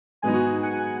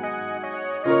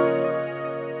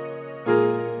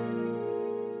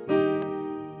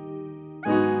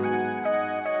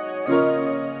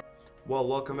Well,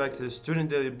 welcome back to the Student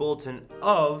Daily Bulletin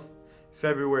of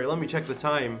February. Let me check the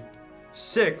time.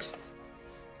 6th,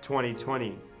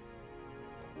 2020.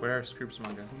 Where are scripts,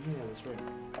 manga? Yeah, that's right.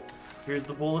 Here's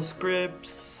the bowl of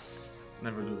scripts.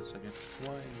 Never do this again.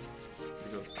 Why?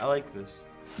 Because I like this.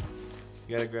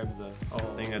 You gotta grab the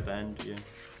thing at the end, yeah.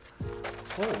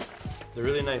 Oh, they're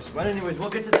really nice. But anyways, we'll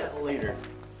get to that later.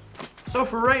 So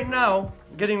for right now,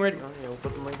 getting ready. Oh yeah, we'll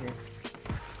put them right here.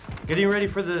 Getting ready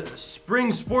for the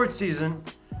spring sports season.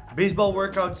 Baseball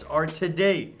workouts are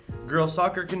today. Girls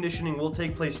soccer conditioning will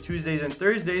take place Tuesdays and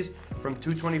Thursdays from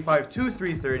 2:25 to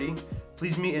 3:30.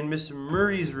 Please meet in Miss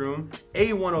Murray's room,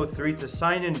 A103, to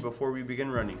sign in before we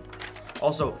begin running.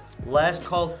 Also, last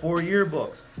call for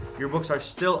yearbooks. Yearbooks are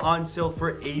still on sale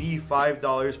for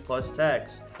 $85 plus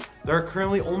tax. There are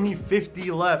currently only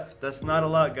 50 left. That's not a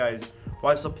lot, guys,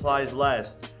 while supplies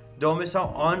last. Don't miss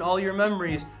out on all your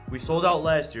memories. We sold out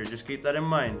last year, just keep that in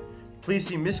mind. Please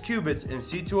see Miss Cubits in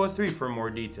C203 for more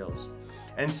details.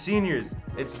 And seniors,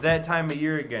 it's that time of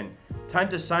year again. Time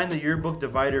to sign the yearbook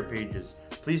divider pages.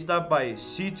 Please stop by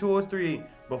C203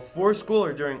 before school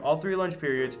or during all 3 lunch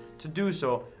periods to do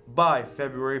so by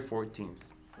February 14th.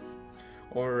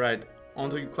 Alright, on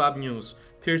to club news.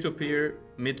 Peer-to-peer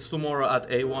meets tomorrow at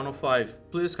A105.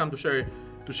 Please come to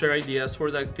share ideas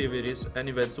for the activities and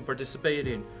events to participate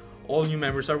in. All new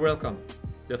members are welcome.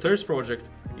 The third project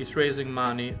is raising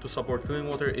money to support clean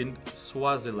water in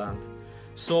Swaziland.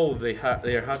 So they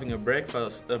are having a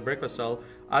breakfast sale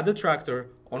at the tractor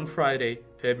on Friday,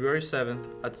 February 7th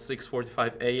at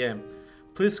 6:45 a.m.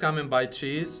 Please come and buy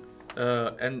cheese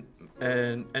and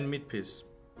meat pies.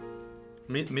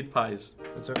 Meat pies.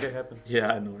 It's okay, happen.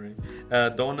 Yeah, I know,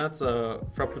 right? Donuts,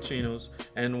 frappuccinos,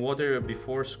 and water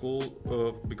before school.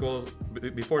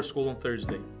 Before school on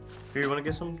Thursday. Here, you want to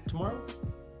get some tomorrow?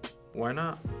 Why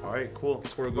not? All right, cool.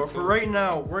 It's for a good But for food. right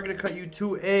now, we're gonna cut you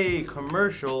to a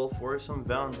commercial for some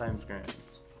Valentine's grants.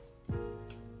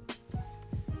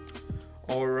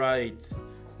 All right.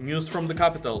 News from the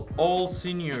capital. All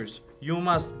seniors, you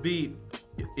must be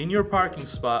in your parking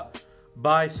spot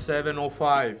by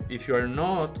 7:05. If you are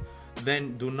not,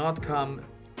 then do not come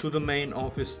to the main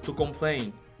office to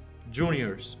complain.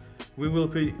 Juniors, we will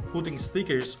be putting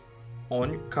stickers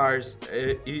on cars.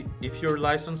 If your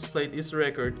license plate is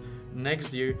record,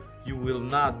 next year you will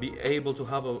not be able to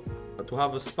have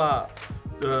a spot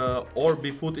or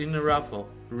be put in a raffle.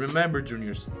 Remember,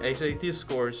 juniors, SAT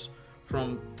scores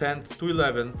from 10th to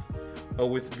 11th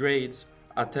with grades,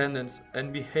 attendance,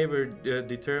 and behavior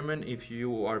determine if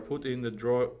you are put in the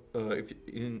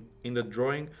in the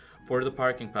drawing for the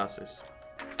parking passes.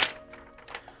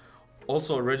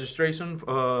 Also, registration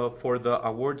for the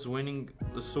awards-winning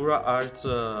Sura Arts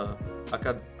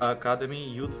Academy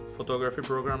Youth Photography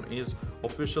Program is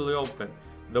officially open.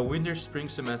 The winter-spring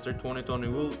semester 2020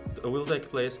 will take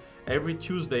place every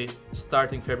Tuesday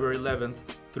starting February 11th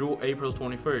through April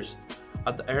 21st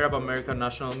at the Arab American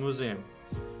National Museum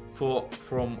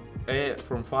from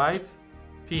 5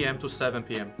 p.m. to 7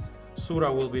 p.m.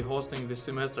 Sura will be hosting this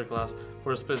semester class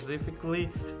for specifically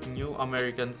new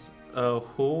Americans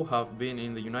who have been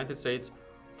in the United States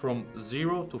from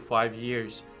 0 to 5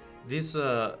 years. This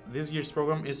year's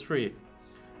program is free.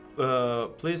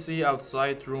 Please see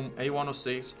outside room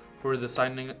A106 for the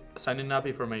signing up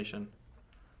information.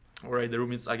 Alright, the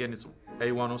room is again it's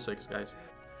A106, guys.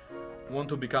 Want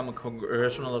to become a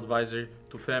congressional advisor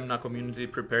to FEMNA Community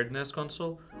Preparedness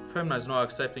Council? FEMNA is now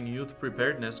accepting Youth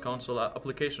Preparedness Council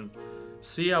application.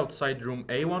 See outside room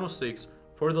A106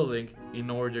 for the link in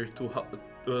order to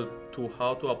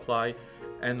how to apply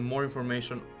and more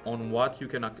information on what you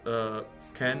can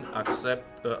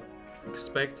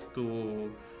expect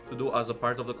to do as a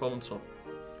part of the council.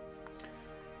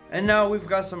 And now we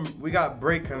got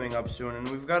break coming up soon, and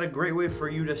we've got a great way for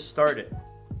you to start it.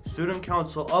 Student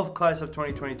Council of Class of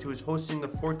 2022 is hosting the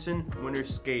Fordson Winter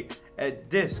Skate at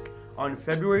DISC on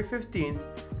February 15th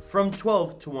from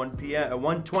 12 to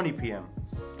 1:20 p.m.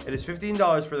 It is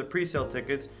 $15 for the pre-sale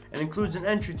tickets and includes an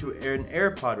entry to an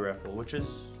AirPod raffle, which is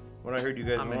what I heard you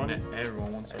guys wanted.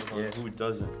 Everyone wants AirPods. Yeah, who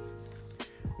doesn't?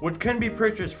 Which can be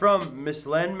purchased from Miss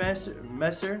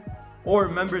Landmesser or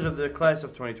members of the Class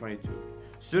of 2022.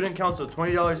 Student Council,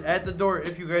 $20 at the door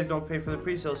if you guys don't pay for the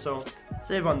pre-sale, so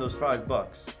save on those $5.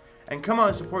 And come on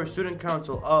and support Student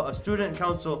Council, a Student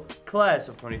Council Class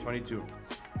of 2022.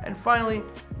 And finally,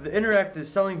 the Interact is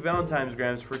selling Valentine's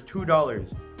grams for $2.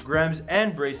 Grams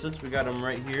and bracelets, we got them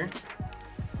right here.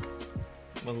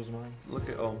 What was mine? Look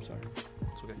at, oh, I'm sorry.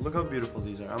 It's okay. Look how beautiful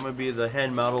these are. I'm gonna be the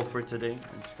hand model for today.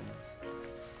 I'm just gonna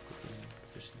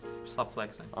Stop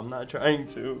flexing. I'm not trying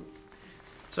to.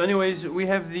 So anyways, we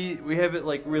have it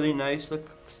like really nice. Look,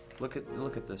 Look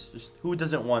at this. Just who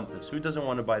doesn't want this? Who doesn't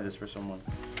want to buy this for someone?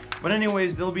 But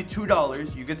anyways, there'll be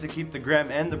 $2. You get to keep the gram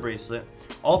and the bracelet.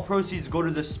 All proceeds go to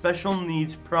the Special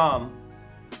Needs Prom,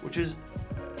 which is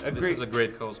This is a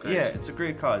great cause, guys. Yeah, it's a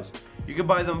great cause. You can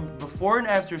buy them before and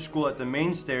after school at the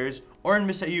main stairs or in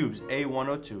Miss Ayub's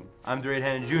A102. I'm Dwight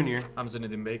Hannon Jr. I'm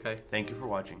Zinedine Beykay. Thank you for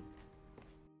watching.